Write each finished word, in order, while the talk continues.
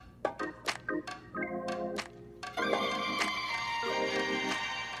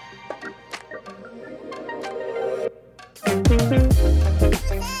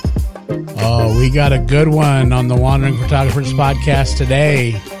Oh, we got a good one on the Wandering Photographers podcast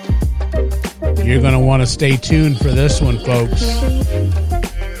today. You're going to want to stay tuned for this one, folks.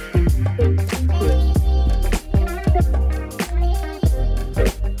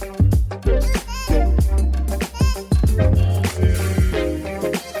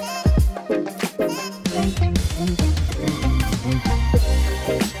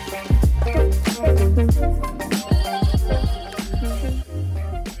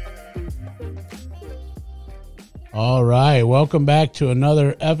 All right, welcome back to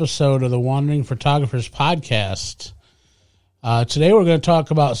another episode of the Wandering Photographers podcast. Today we're going to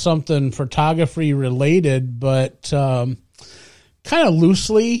talk about something photography related, but kind of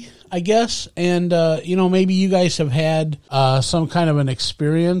loosely, I guess. And, maybe you guys have had some kind of an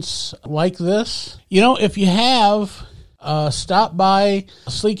experience like this. If you have, stop by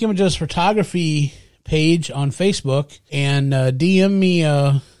Sleek Images Photography page on Facebook and DM me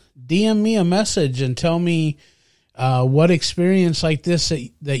a message and tell me what experience like this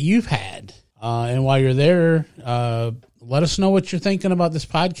that you've had. And while you're there, let us know what you're thinking about this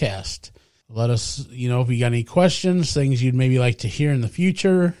podcast. Let us, if you got any questions, things you'd maybe like to hear in the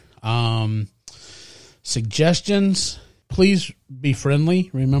future, suggestions. Please be friendly.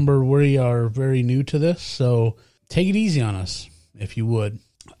 Remember, we are very new to this, so take it easy on us, if you would.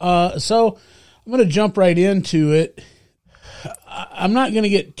 So I'm going to jump right into it. I'm not going to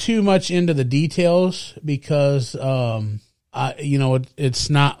get too much into the details because, it's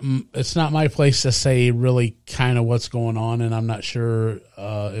not my place to say really kind of what's going on, and I'm not sure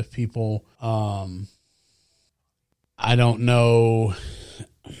if people, I don't know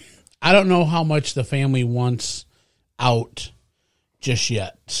how much the family wants out just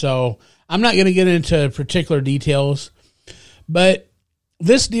yet. So I'm not going to get into particular details, but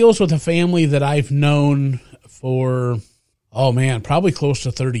this deals with a family that I've known for, probably close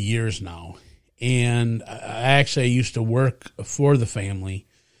to 30 years now. And I used to work for the family.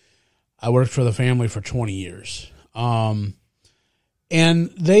 I worked for the family for 20 years. And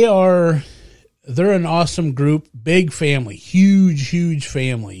they're an awesome group, big family, huge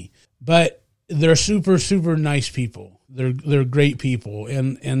family, but they're super, super nice people. They're great people.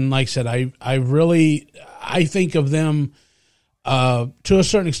 And like I said, I think of them, to a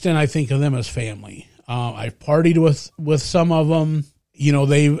certain extent, I think of them as family. I've partied with some of them.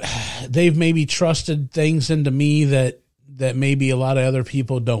 They've maybe trusted things into me that maybe a lot of other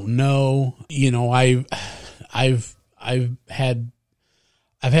people don't know. I've had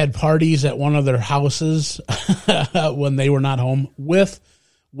parties at one of their houses when they were not home with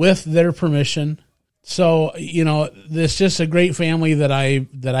their permission. So, this is just a great family that I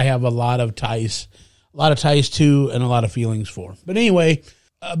have a lot of ties to and a lot of feelings for. But anyway,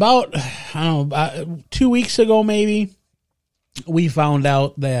 about 2 weeks ago, maybe, we found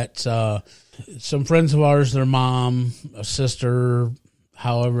out that some friends of ours, their mom, a sister,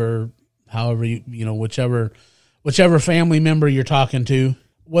 however, whichever family member you're talking to,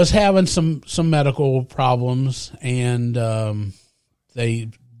 was having some medical problems, and they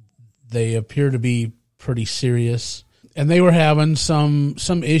appear to be pretty serious, and they were having some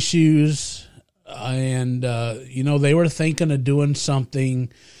issues. And, they were thinking of doing something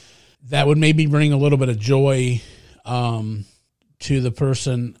that would maybe bring a little bit of joy to the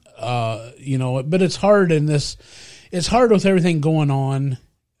person, but it's hard it's hard with everything going on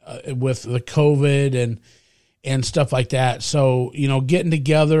with the COVID and stuff like that. So, getting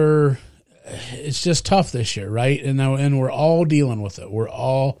together, it's just tough this year, right? And we're all dealing with it.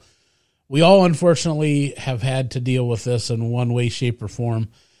 We all unfortunately have had to deal with this in one way, shape, or form.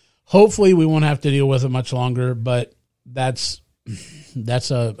 Hopefully we won't have to deal with it much longer, but that's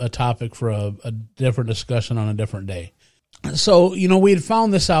a topic for a different discussion on a different day. So, we had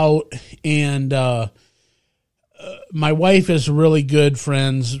found this out, and my wife is really good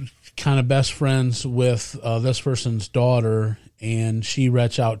friends, kind of best friends with this person's daughter, and she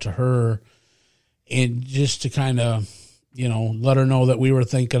reached out to her and just to kind of, let her know that we were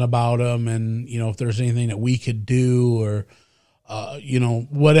thinking about them, and, if there's anything that we could do or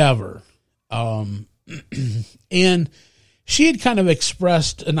whatever. And she had kind of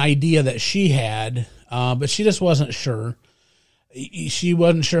expressed an idea that she had, but she just wasn't sure. She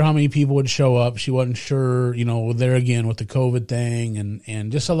wasn't sure how many people would show up. She wasn't sure, there again with the COVID thing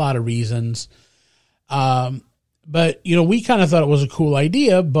and just a lot of reasons. But, we kind of thought it was a cool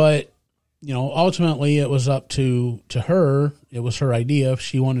idea, but, ultimately it was up to her. It was her idea if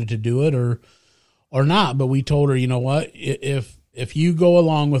she wanted to do it or not. But we told her, what, if you go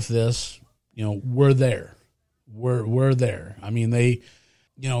along with this, we're there. We're there. I mean, a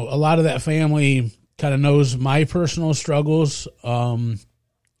lot of that family kind of knows my personal struggles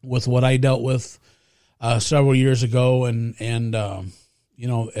with what I dealt with several years ago, and you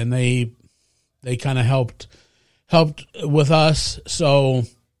know, and they kind of helped with us. So,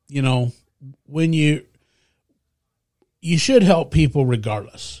 you know, when you should help people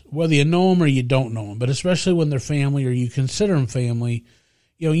regardless, whether you know them or you don't know them, but especially when they're family or you consider them family,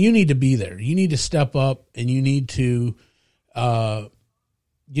 you know, you need to be there. You need to step up, and you need to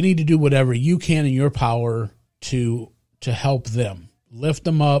do whatever you can in your power to help them, lift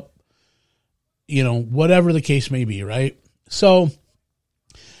them up, you know, whatever the case may be, right? So,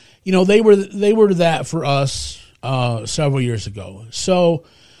 you know, they were that for us several years ago. So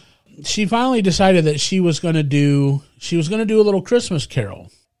she finally decided that she was going to do a little Christmas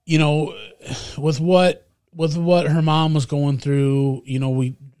carol. You know, with what her mom was going through, you know,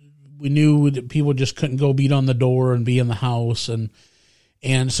 we knew that people just couldn't go beat on the door and be in the house, and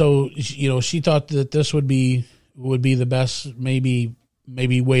so, you know, she thought that this would be the best maybe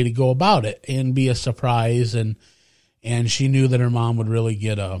way to go about it and be a surprise, and she knew that her mom would really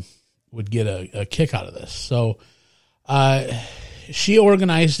get a kick out of this. So she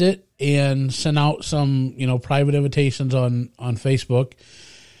organized it and sent out some, you know, private invitations on Facebook,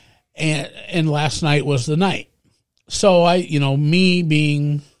 and last night was the night. So I, you know, me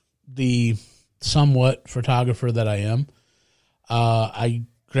being the somewhat photographer that I am, I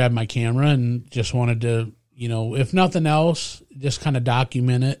grabbed my camera and just wanted to, you know, if nothing else, just kind of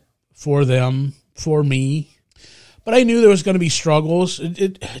document it for them, for me. But I knew there was going to be struggles.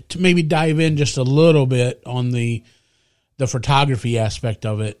 To maybe dive in just a little bit on the photography aspect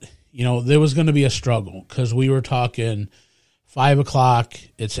of it, you know, there was going to be a struggle because we were talking 5 o'clock.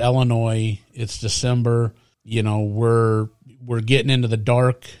 It's Illinois. It's December. You know, we're getting into the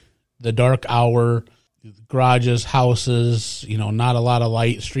dark hour. Garages, houses, you know, not a lot of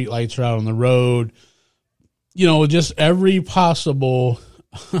light. Street lights are out on the road. You know, just every possible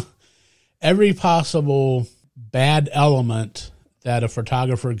bad element that a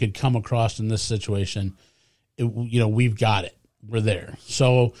photographer could come across in this situation. You know, we've got it. We're there.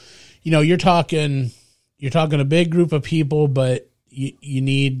 So, you know, you're talking a big group of people, but you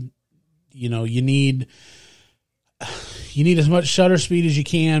need as much shutter speed as you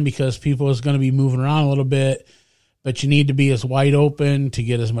can because people is going to be moving around a little bit, but you need to be as wide open to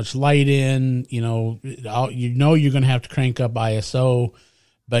get as much light in. You know you're going to have to crank up ISO,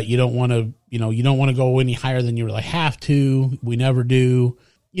 but you don't want to go any higher than you really have to. We never do.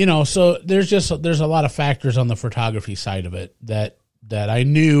 You know, so there's a lot of factors on the photography side of it that I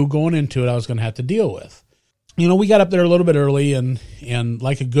knew going into it I was going to have to deal with. You know, we got up there a little bit early, and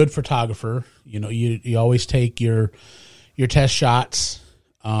like a good photographer, you know, you always take your test shots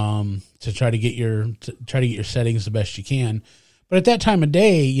to try to get your settings the best you can. But at that time of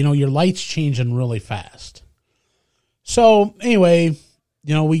day, you know, your light's changing really fast. So anyway,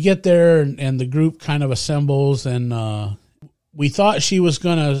 you know, we get there and the group kind of assembles, and we thought she was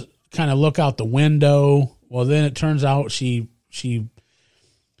going to kind of look out the window. Well, then it turns out she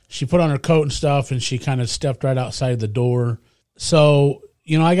put on her coat and stuff, and she kind of stepped right outside the door. So,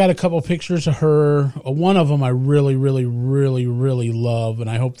 you know, I got a couple pictures of her. One of them I really, really, really, really love, and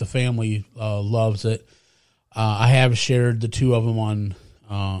I hope the family loves it. I have shared the two of them on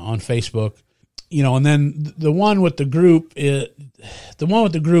Facebook. You know, and then the one with the group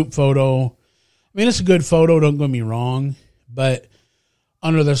photo, I mean, it's a good photo, don't get me wrong, but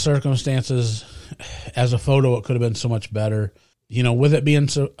under the circumstances, as a photo, it could have been so much better. You know, with it being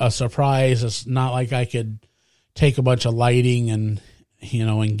a surprise, it's not like I could take a bunch of lighting and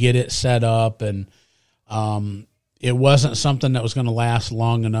get it set up. And it wasn't something that was going to last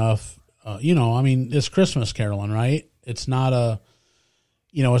long enough. You know, I mean, it's Christmas caroling, right? It's not a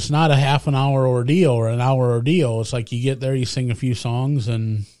half an hour ordeal or an hour ordeal. It's like you get there, you sing a few songs,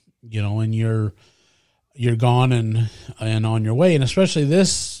 and, you know, and you're gone and on your way. And especially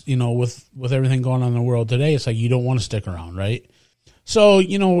this, you know, with everything going on in the world today, it's like you don't want to stick around, right? So,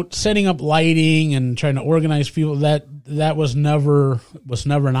 you know, setting up lighting and trying to organize people, that was never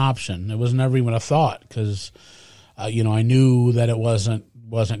an option. It was never even a thought because, you know, I knew that it wasn't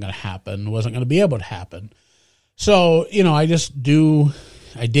going to happen, wasn't going to be able to happen. So, you know, I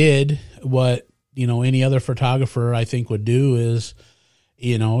did what, you know, any other photographer I think would do is,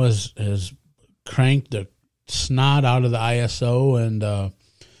 you know, is crank the snot out of the ISO and,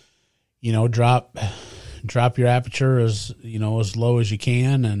 you know, drop your aperture as low as you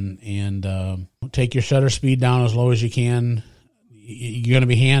can and take your shutter speed down as low as you can. You're going to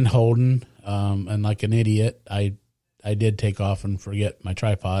be hand holding, and like an idiot, I did take off and forget my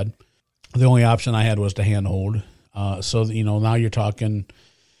tripod. The only option I had was to hand hold. So, you know, now you're talking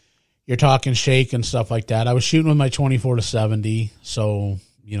you're talking shake and stuff like that. I was shooting with my 24-70. So,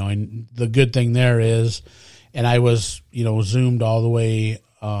 and the good thing there is, and I was, zoomed all the way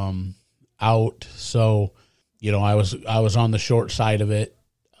out. So, I was on the short side of it.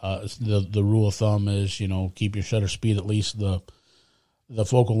 The rule of thumb is, keep your shutter speed at least the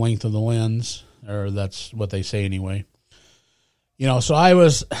focal length of the lens, or that's what they say anyway. So I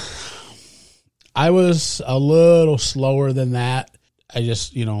was a little slower than that. I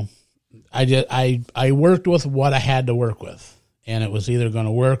just, I worked with what I had to work with, and it was either going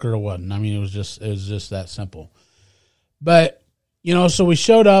to work or it wasn't. I mean, it was just that simple. But, so we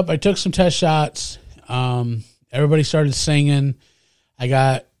showed up, I took some test shots. Everybody started singing. I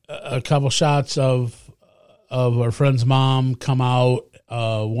got a couple shots of our friend's mom come out.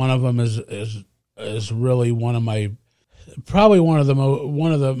 One of them is really one of my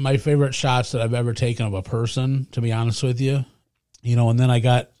my favorite shots that I've ever taken of a person, to be honest with you. And then I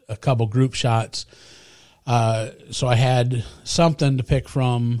got a couple group shots. So I had something to pick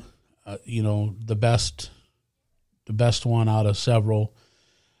from, the best one out of several.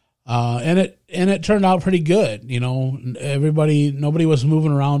 And it turned out pretty good. Nobody was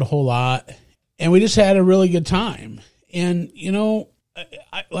moving around a whole lot, and we just had a really good time. And,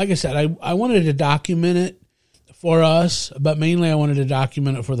 like I said, I wanted to document it for us, but mainly I wanted to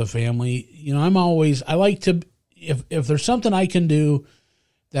document it for the family. I like to, if there's something I can do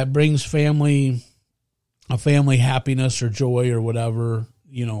that brings family happiness or joy or whatever,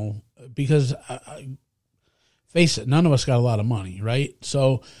 because face it, none of us got a lot of money, right?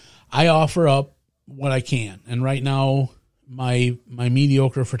 So I offer up what I can. And right now, my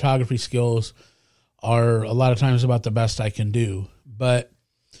mediocre photography skills are a lot of times about the best I can do. But,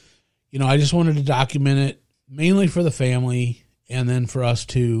 I just wanted to document it mainly for the family, and then for us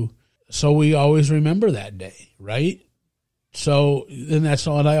too, so we always remember that day, right? So, and that's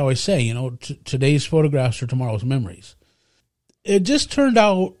what I always say, today's photographs are tomorrow's memories. It just turned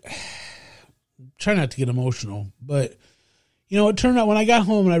out, try not to get emotional, but, it turned out when I got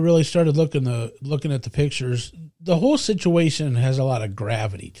home and I really started looking at the pictures, the whole situation has a lot of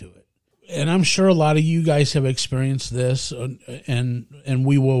gravity to it. And I'm sure a lot of you guys have experienced this, and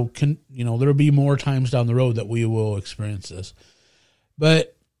we will, there'll be more times down the road that we will experience this.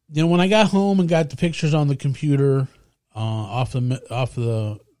 But, when I got home and got the pictures on the computer, off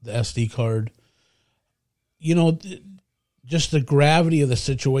the SD card, just the gravity of the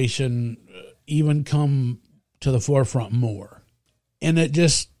situation even come to the forefront more. And it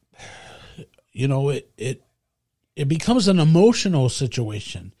just, it becomes an emotional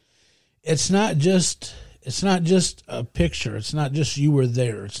situation. It's not just a picture. It's not just you were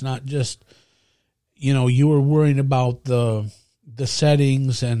there. It's not just, you were worrying about the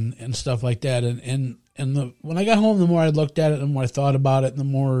settings and stuff like that. And when I got home, the more I looked at it, the more I thought about it, the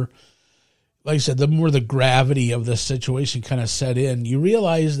more, like I said, the more the gravity of the situation kind of set in. You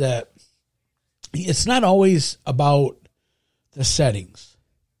realize that it's not always about the settings.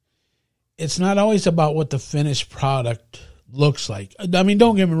 It's not always about what the finished product looks like. I mean,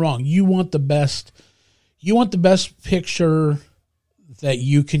 don't get me wrong. You want the best picture that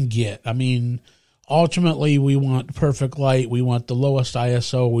you can get. I mean, ultimately, we want perfect light. We want the lowest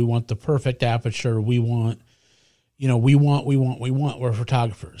ISO. We want the perfect aperture. We want. We're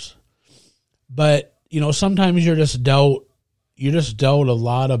photographers. But, sometimes you're just dealt a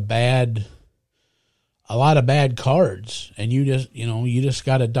lot of bad cards, and you just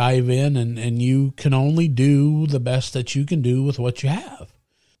got to dive in, and you can only do the best that you can do with what you have.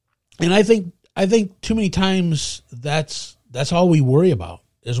 And I think too many times that's all we worry about,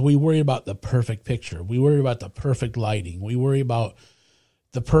 is we worry about the perfect picture. We worry about the perfect lighting. We worry about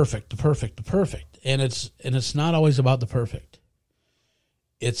the perfect. And it's not always about the perfect.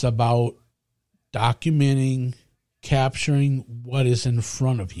 It's about documenting, capturing what is in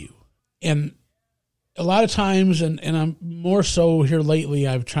front of you. And a lot of times, and I'm more so here lately,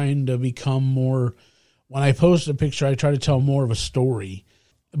 I've tried to become more, when I post a picture, I try to tell more of a story.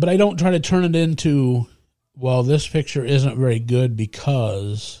 But I don't try to turn it into, well, this picture isn't very good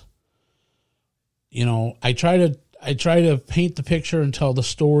because, I try to paint the picture and tell the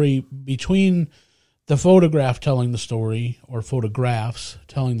story between the photograph telling the story, or photographs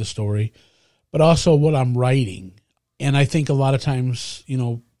telling the story, but also what I'm writing. And I think a lot of times,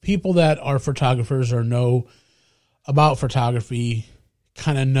 people that are photographers or know about photography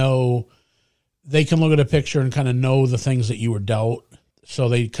kind of know, they can look at a picture and kind of know the things that you were dealt, so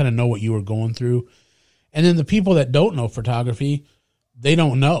they kind of know what you were going through. And then the people that don't know photography, they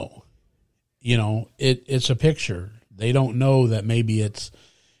don't know. It's a picture. They don't know that maybe it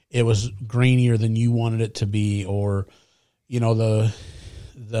was grainier than you wanted it to be, or the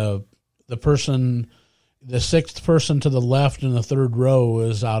the sixth person to the left in the third row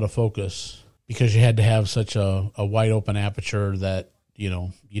is out of focus because you had to have such a wide open aperture that,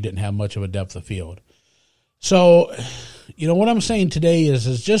 you didn't have much of a depth of field. So, what I'm saying today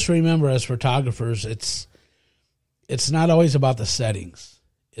is just remember, as photographers, it's not always about the settings.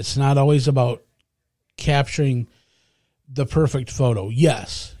 It's not always about capturing the perfect photo.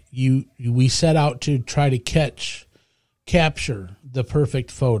 Yes, we set out to try to capture the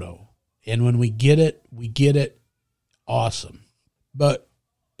perfect photo. And when we get it awesome. But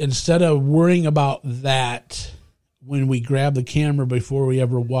instead of worrying about that when we grab the camera before we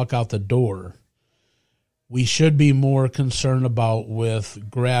ever walk out the door, we should be more concerned about with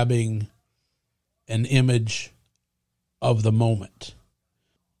grabbing an image of the moment,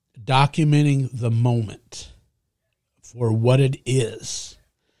 documenting the moment for what it is.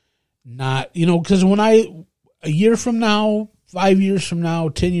 Not, because a year from now, 5 years from now,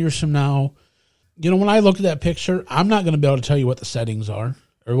 10 years from now, when I look at that picture, I'm not going to be able to tell you what the settings are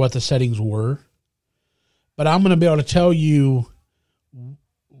or what the settings were, but I'm going to be able to tell you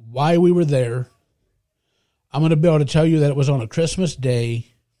why we were there. I'm going to be able to tell you that it was on a Christmas day.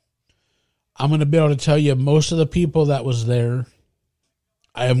 I'm going to be able to tell you most of the people that was there.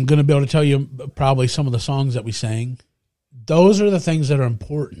 I am going to be able to tell you probably some of the songs that we sang. Those are the things that are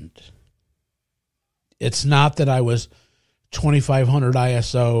important. It's not that I was 2500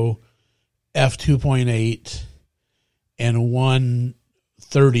 ISO, f2.8, and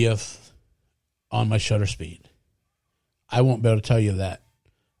 1/30th on my shutter speed. I won't be able to tell you that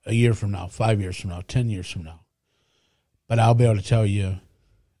a year from now, 5 years from now, 10 years from now. But I'll be able to tell you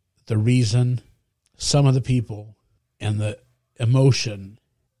the reason, some of the people, and the emotion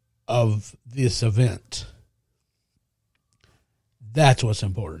of this event. That's what's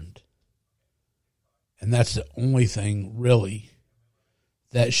important. And that's the only thing, really,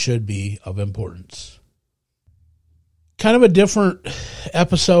 that should be of importance. Kind of a different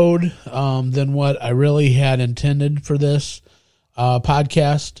episode than what I really had intended for this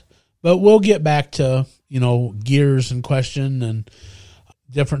podcast. But we'll get back to, gears and question and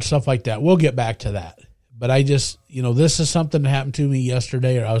different stuff like that. We'll get back to that. But I just, this is something that happened to me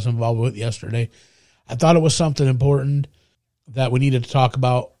yesterday, or I was involved with yesterday. I thought it was something important that we needed to talk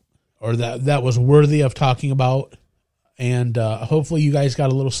about, or that was worthy of talking about. And hopefully you guys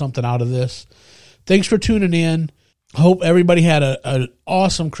got a little something out of this. Thanks for tuning in. Hope everybody had an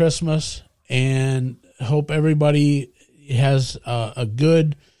awesome Christmas, and hope everybody has a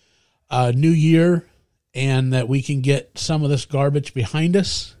good new year, and that we can get some of this garbage behind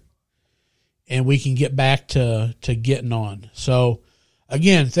us and we can get back to getting on. So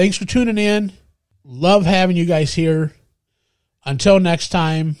again, thanks for tuning in. Love having you guys here. Until next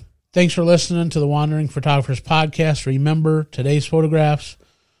time, thanks for listening to the Wandering Photographers Podcast. Remember, today's photographs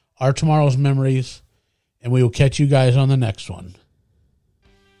are tomorrow's memories, and we will catch you guys on the next one.